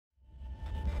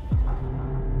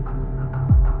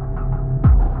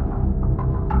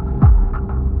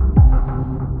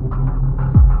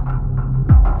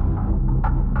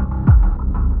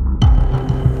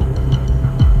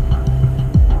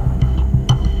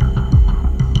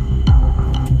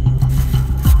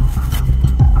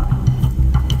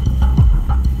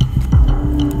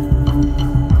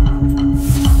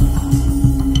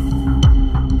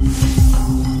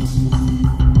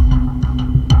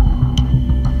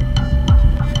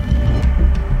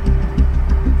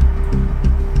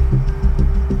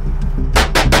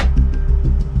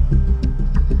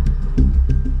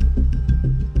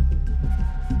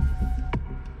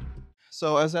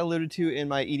So as I alluded to in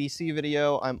my EDC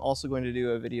video, I'm also going to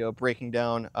do a video breaking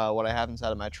down what I have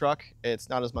inside of my truck. It's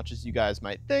not as much as you guys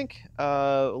might think.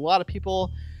 A lot of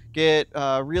people get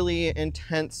really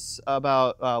intense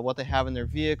about what they have in their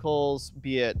vehicles,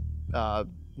 be it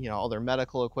all their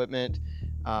medical equipment,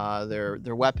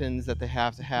 their weapons that they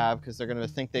have to have, because they're going to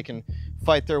think they can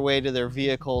fight their way to their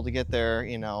vehicle to get their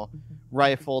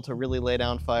rifle to really lay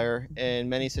down fire. In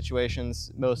many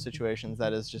situations, most situations,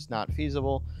 that is just not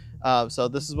feasible. So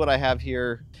this is what I have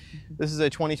here. This is a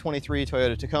 2023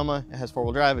 Toyota Tacoma. It has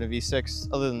four-wheel drive and a V6.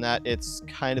 Other than that, it's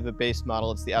kind of a base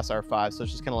model. It's the SR5, so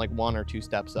it's just kind of like one or two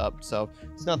steps up. So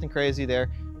it's nothing crazy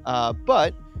there.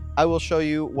 But I will show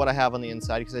you what I have on the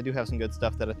inside, because I do have some good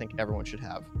stuff that I think everyone should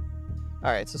have.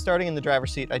 All right, so starting in the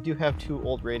driver's seat, I do have two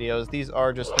old radios. These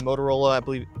are just Motorola, I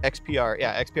believe, XPR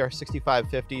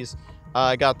 6550s.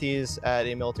 I got these at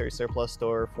a military surplus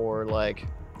store for like,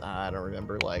 I don't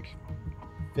remember, like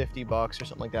 $50 or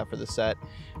something like that for the set.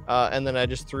 And then I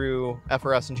just threw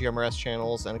FRS and GMRS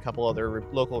channels and a couple other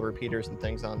local repeaters and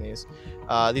things on these.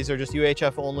 These are just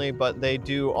UHF only, but they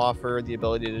do offer the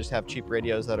ability to just have cheap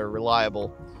radios that are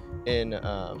reliable in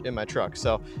my truck.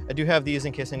 So I do have these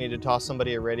in case I need to toss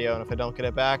somebody a radio, and if I don't get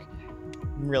it back,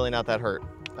 I'm really not that hurt.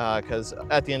 Because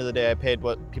at the end of the day, I paid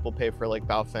what people pay for like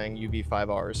Baofeng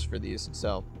UV5Rs for these,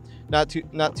 so not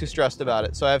too stressed about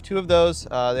it. So I have two of those.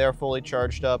 They are fully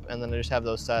charged up, and then I just have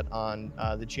those set on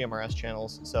the GMRS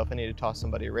channels. So if I need to toss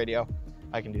somebody a radio,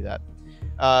 I can do that.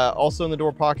 Also in the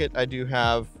door pocket, I do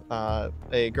have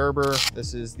a Gerber.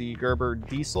 This is the Gerber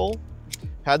Diesel.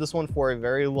 Had this one for a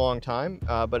very long time,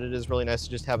 but it is really nice to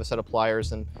just have a set of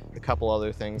pliers and a couple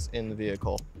other things in the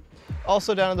vehicle.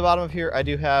 Also down at the bottom of here, I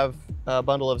do have a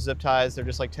bundle of zip ties. They're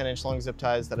just like 10-inch long zip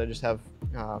ties that I just have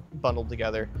bundled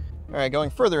together. All right, going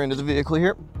further into the vehicle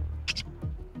here,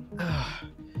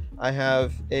 I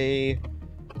have a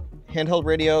handheld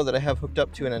radio that I have hooked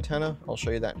up to an antenna. I'll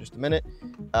show you that in just a minute.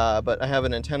 But I have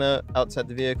an antenna outside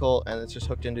the vehicle, and it's just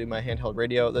hooked into my handheld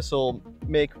radio. This will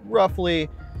make roughly,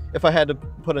 if I had to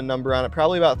put a number on it,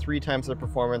 probably about 3 times the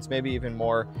performance, maybe even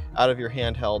more, out of your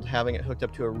handheld, having it hooked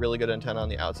up to a really good antenna on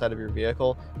the outside of your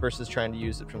vehicle versus trying to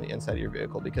use it from the inside of your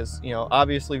vehicle. Because,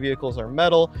 obviously vehicles are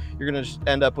metal. You're gonna just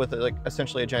end up with like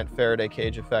essentially a giant Faraday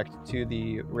cage effect to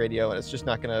the radio, and it's just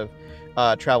not gonna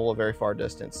travel a very far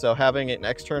distance. So having an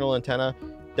external antenna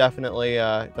definitely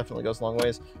goes a long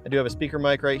ways. I do have a speaker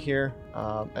mic right here,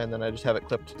 and then I just have it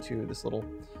clipped to this little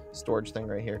storage thing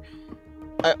right here.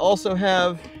 I also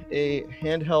have a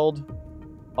handheld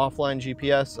offline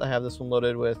GPS. I have this one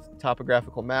loaded with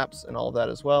topographical maps and all of that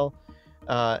as well.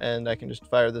 And I can just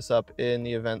fire this up in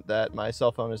the event that my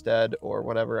cell phone is dead or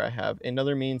whatever. I have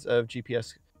another means of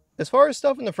GPS. As far as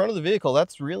stuff in the front of the vehicle,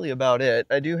 that's really about it.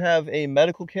 I do have a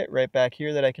medical kit right back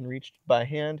here that I can reach by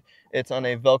hand. It's on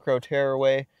a Velcro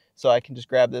tearaway, so I can just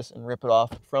grab this and rip it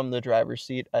off from the driver's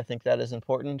seat. I think that is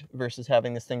important versus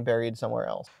having this thing buried somewhere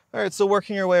else. All right, so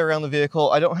working our way around the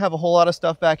vehicle, I don't have a whole lot of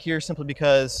stuff back here simply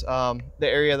because the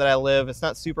area that I live, it's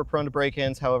not super prone to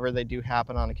break-ins. However, they do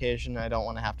happen on occasion. I don't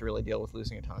want to have to really deal with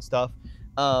losing a ton of stuff.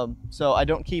 So I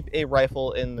don't keep a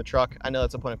rifle in the truck. I know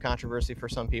that's a point of controversy for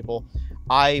some people.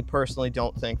 I personally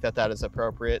don't think that that is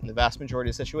appropriate in the vast majority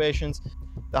of situations.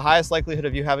 The highest likelihood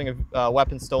of you having a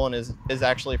weapon stolen is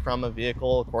actually from a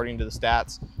vehicle, according to the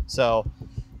stats. So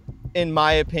in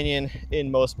my opinion, in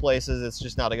most places, it's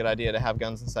just not a good idea to have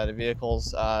guns inside of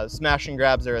vehicles. Smash and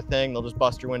grabs are a thing. They'll just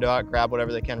bust your window out, grab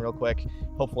whatever they can real quick.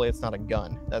 Hopefully it's not a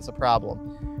gun. That's a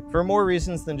problem for more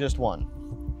reasons than just one.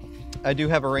 I do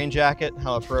have a rain jacket,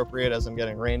 how appropriate, as I'm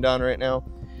getting rained on right now.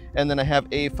 And then I have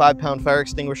a 5-pound fire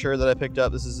extinguisher that I picked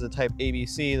up. This is a type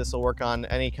ABC. This will work on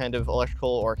any kind of electrical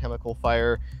or chemical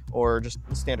fire or just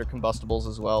standard combustibles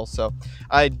as well. So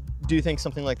I do think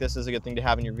something like this is a good thing to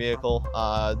have in your vehicle.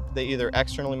 They either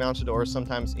externally mounted or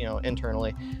sometimes,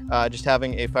 internally. Just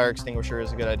having a fire extinguisher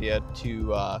is a good idea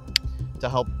to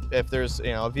help if there's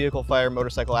a vehicle fire,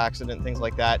 motorcycle accident, things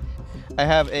like that. I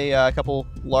have a couple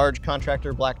large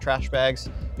contractor black trash bags.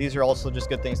 These are also just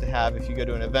good things to have if you go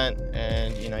to an event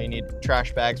and you need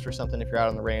trash bags for something if you're out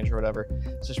on the range or whatever.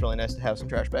 It's just really nice to have some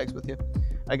trash bags with you.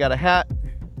 I got a hat,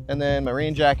 and then my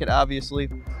rain jacket, obviously,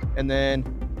 and then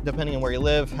depending on where you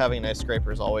live, having a nice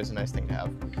scraper is always a nice thing to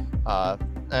have,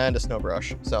 and a snow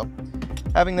brush. So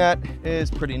having that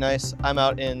is pretty nice. I'm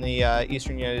out in the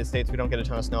eastern United States. We don't get a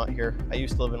ton of snow out here. I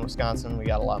used to live in Wisconsin. We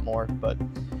got a lot more, but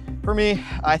for me,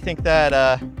 I think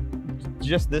that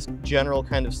just this general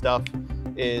kind of stuff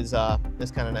is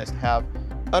kind of nice to have.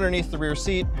 Underneath the rear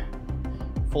seat,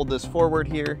 fold this forward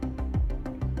here.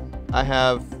 I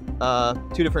have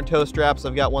 2 different toe straps.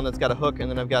 I've got one that's got a hook, and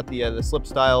then I've got the slip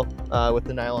style with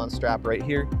the nylon strap right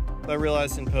here. I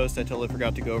realized in post I totally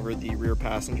forgot to go over the rear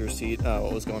passenger seat,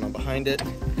 what was going on behind it.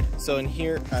 So in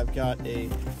here I've got a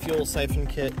fuel siphon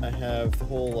kit. I have the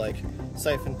whole like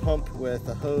siphon pump with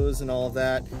a hose and all of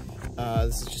that.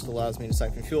 This just allows me to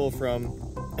siphon fuel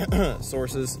from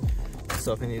sources.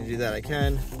 So if I need to do that, I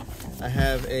can. I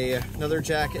have another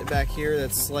jacket back here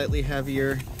that's slightly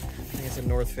heavier. I think it's a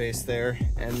North Face there.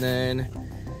 And then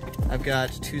I've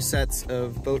got 2 sets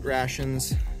of boat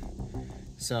rations.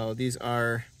 So these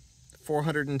are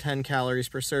 410 calories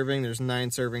per serving. There's 9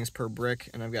 servings per brick,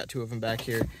 and I've got 2 of them back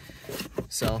here.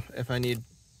 So if I need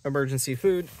emergency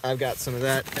food, I've got some of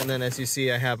that. And then as you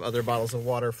see, I have other bottles of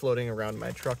water floating around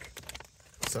my truck.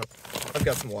 So I've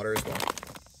got some water as well.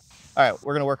 All right,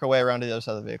 we're gonna work our way around to the other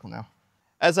side of the vehicle now.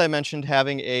 As I mentioned,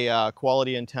 having a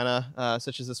quality antenna,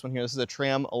 such as this one here, this is a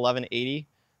Tram 1180.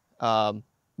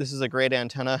 This is a great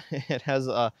antenna. It has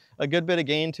a good bit of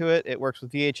gain to it. It works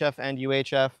with VHF and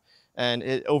UHF, and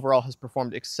it overall has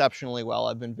performed exceptionally well.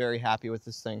 I've been very happy with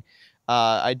this thing.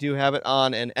 I do have it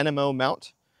on an NMO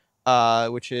mount,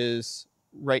 which is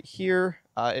right here.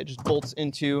 It just bolts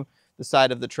into the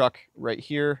side of the truck right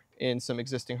here in some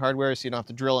existing hardware, so you don't have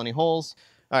to drill any holes.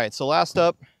 All right, so last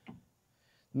up,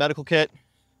 medical kit.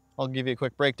 I'll give you a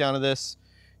quick breakdown of this.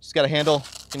 Just got a handle,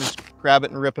 you can just grab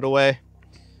it and rip it away.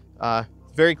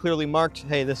 Very clearly marked,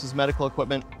 hey, this is medical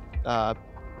equipment.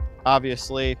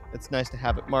 Obviously, it's nice to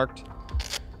have it marked.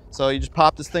 So you just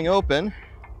pop this thing open,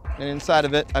 and inside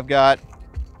of it, I've got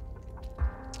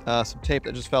some tape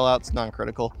that just fell out, it's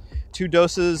non-critical. 2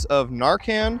 doses of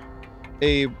Narcan,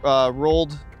 a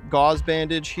rolled gauze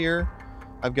bandage here.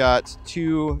 I've got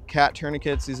 2 cat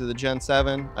tourniquets, these are the Gen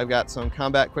 7. I've got some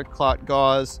combat quick clot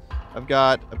gauze. I've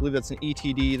got, I believe that's an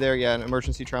ETD there, yeah, an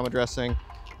emergency trauma dressing.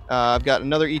 I've got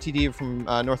another ETD from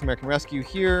North American Rescue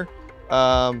here,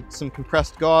 some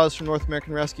compressed gauze from North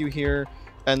American Rescue here,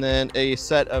 and then a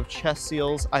set of chest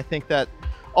seals. I think that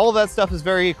all of that stuff is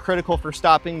very critical for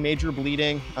stopping major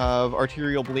bleeding of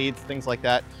arterial bleeds, things like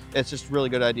that. It's just a really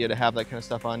good idea to have that kind of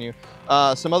stuff on you.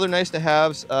 Some other nice to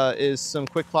haves is some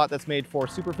quick clot that's made for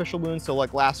superficial wounds, so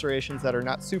like lacerations that are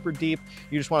not super deep.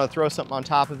 You just want to throw something on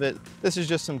top of it. This is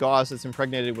just some gauze that's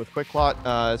impregnated with quick clot.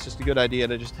 It's just a good idea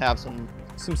to just have some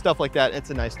stuff like that. It's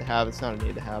a nice to have, it's not a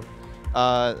need to have.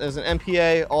 There's an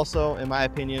MPA also, in my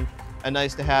opinion, a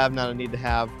nice to have, not a need to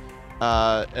have.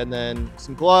 And then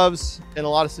some gloves. In a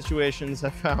lot of situations,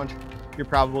 I've found you're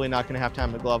probably not going to have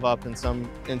time to glove up in some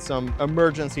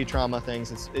emergency trauma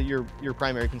things. Your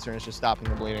primary concern is just stopping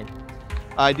the bleeding.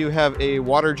 I do have a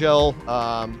water gel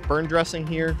burn dressing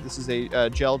here. This is a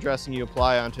gel dressing you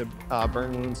apply onto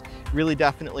burn wounds. Really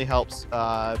definitely helps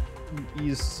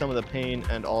ease some of the pain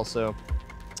and also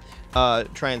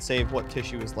try and save what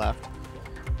tissue is left.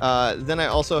 Then I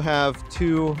also have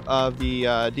 2 of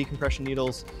the decompression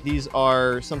needles. These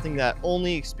are something that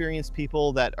only experienced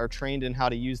people that are trained in how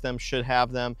to use them should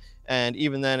have them. And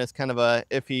even then, it's kind of a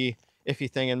iffy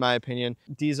thing in my opinion.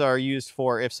 These are used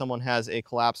for if someone has a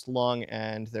collapsed lung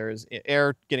and there's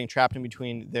air getting trapped in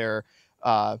between their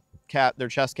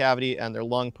chest cavity and their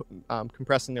lung,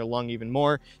 compressing their lung even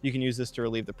more. You can use this to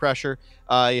relieve the pressure.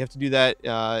 You have to do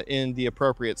that in the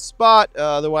appropriate spot.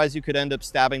 Otherwise, you could end up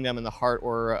stabbing them in the heart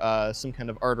or some kind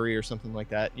of artery or something like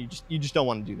that. You just don't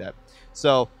want to do that.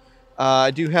 So I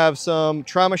do have some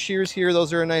trauma shears here.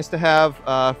 Those are nice to have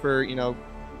for, you know,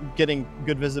 getting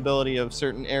good visibility of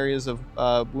certain areas of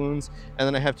wounds. And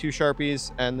then I have 2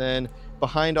 Sharpies. And then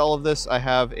behind all of this, I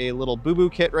have a little boo-boo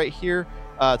kit right here.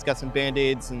 It's got some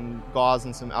Band-Aids and gauze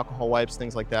and some alcohol wipes,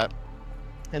 things like that.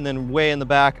 And then way in the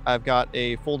back, I've got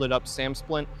a folded up SAM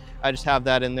splint. I just have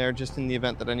that in there just in the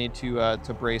event that I need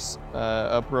to brace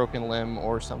a broken limb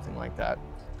or something like that.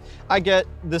 I get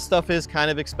this stuff is kind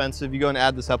of expensive. You go and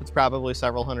add this up, it's probably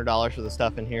several $100s for the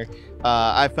stuff in here.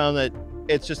 I found that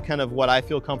it's just kind of what I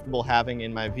feel comfortable having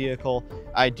in my vehicle.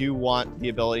 I do want the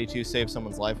ability to save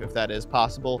someone's life if that is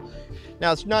possible.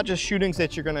 Now, it's not just shootings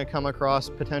that you're going to come across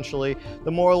potentially.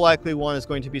 The more likely one is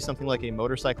going to be something like a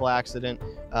motorcycle accident.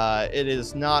 It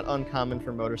is not uncommon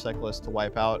for motorcyclists to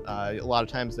wipe out. A lot of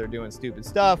times they're doing stupid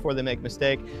stuff or they make a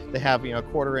mistake. They have, you know, a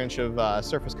 1/4 inch of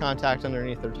surface contact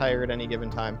underneath their tire at any given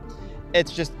time.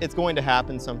 It's going to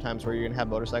happen sometimes where you're gonna have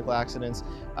motorcycle accidents.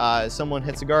 Someone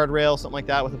hits a guardrail, something like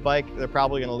that with a bike, they're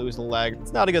probably gonna lose a leg.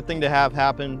 It's not a good thing to have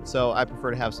happen, so I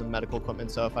prefer to have some medical equipment,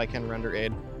 so if I can render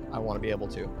aid, I wanna be able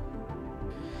to.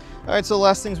 All right, so the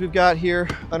last things we've got here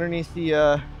underneath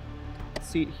the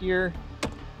seat here,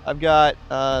 I've got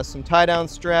some tie-down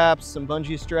straps, some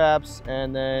bungee straps,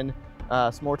 and then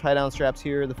some more tie-down straps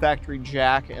here, the factory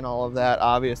jack and all of that.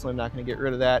 Obviously, I'm not gonna get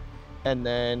rid of that. And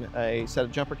then a set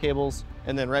of jumper cables.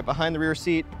 And then right behind the rear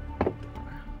seat,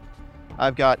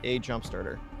 I've got a jump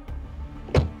starter.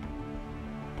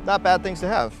 Not bad things to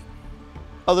have.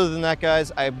 Other than that,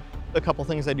 guys, a couple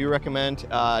things I do recommend.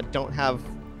 Don't have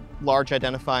large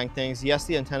identifying things. Yes,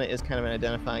 the antenna is kind of an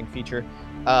identifying feature,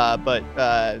 but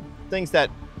things that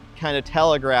kind of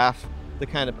telegraph the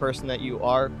kind of person that you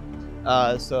are.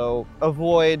 So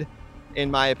avoid,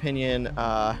 in my opinion,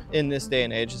 in this day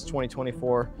and age, it's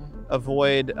 2024,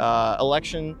 avoid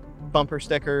election bumper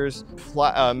stickers,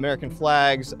 American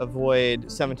flags, avoid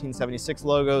 1776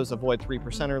 logos, avoid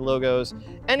 3%er logos,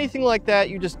 anything like that.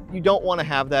 You don't want to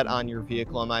have that on your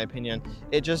vehicle, in my opinion.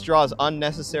 It just draws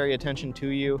unnecessary attention to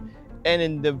you. And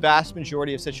in the vast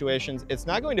majority of situations, it's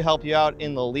not going to help you out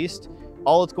in the least.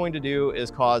 All it's going to do is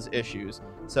cause issues.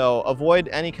 So avoid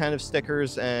any kind of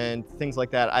stickers and things like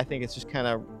that. I think it's just kind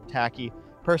of tacky.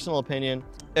 Personal opinion.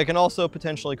 It can also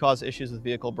potentially cause issues with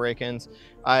vehicle break-ins.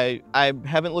 I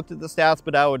haven't looked at the stats,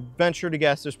 but I would venture to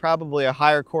guess there's probably a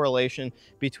higher correlation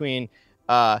between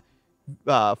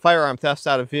firearm thefts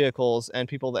out of vehicles and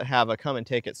people that have a come and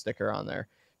take it sticker on there,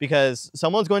 because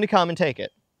someone's going to come and take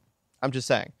it. I'm just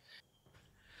saying.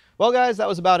 Well, guys, that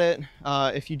was about it.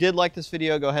 If you did like this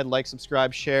video, go ahead, like,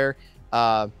 subscribe, share.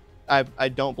 I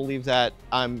don't believe that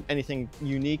I'm anything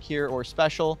unique here or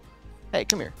special. Hey,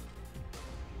 come here.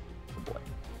 Good boy.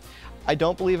 I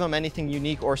don't believe I'm anything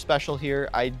unique or special here.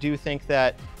 I do think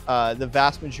that the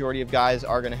vast majority of guys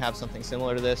are going to have something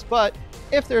similar to this, but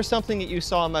if there's something that you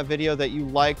saw in my video that you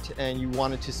liked and you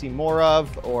wanted to see more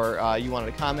of, or you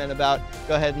wanted to comment about,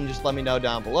 go ahead and just let me know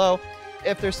down below.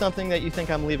 If there's something that you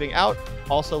think I'm leaving out,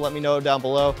 also let me know down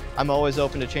below. I'm always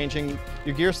open to changing.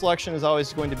 Your gear selection is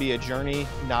always going to be a journey,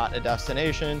 not a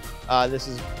destination. This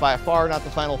is by far not the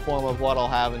final form of what I'll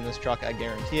have in this truck, I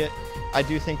guarantee it. I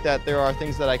do think that there are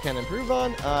things that I can improve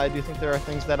on. I do think there are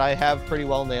things that I have pretty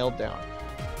well nailed down.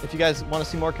 If you guys want to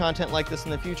see more content like this in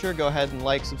the future, go ahead and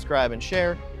like, subscribe, and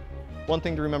share. One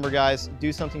thing to remember, guys,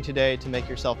 do something today to make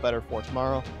yourself better for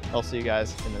tomorrow. I'll see you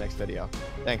guys in the next video.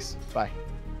 Thanks, bye.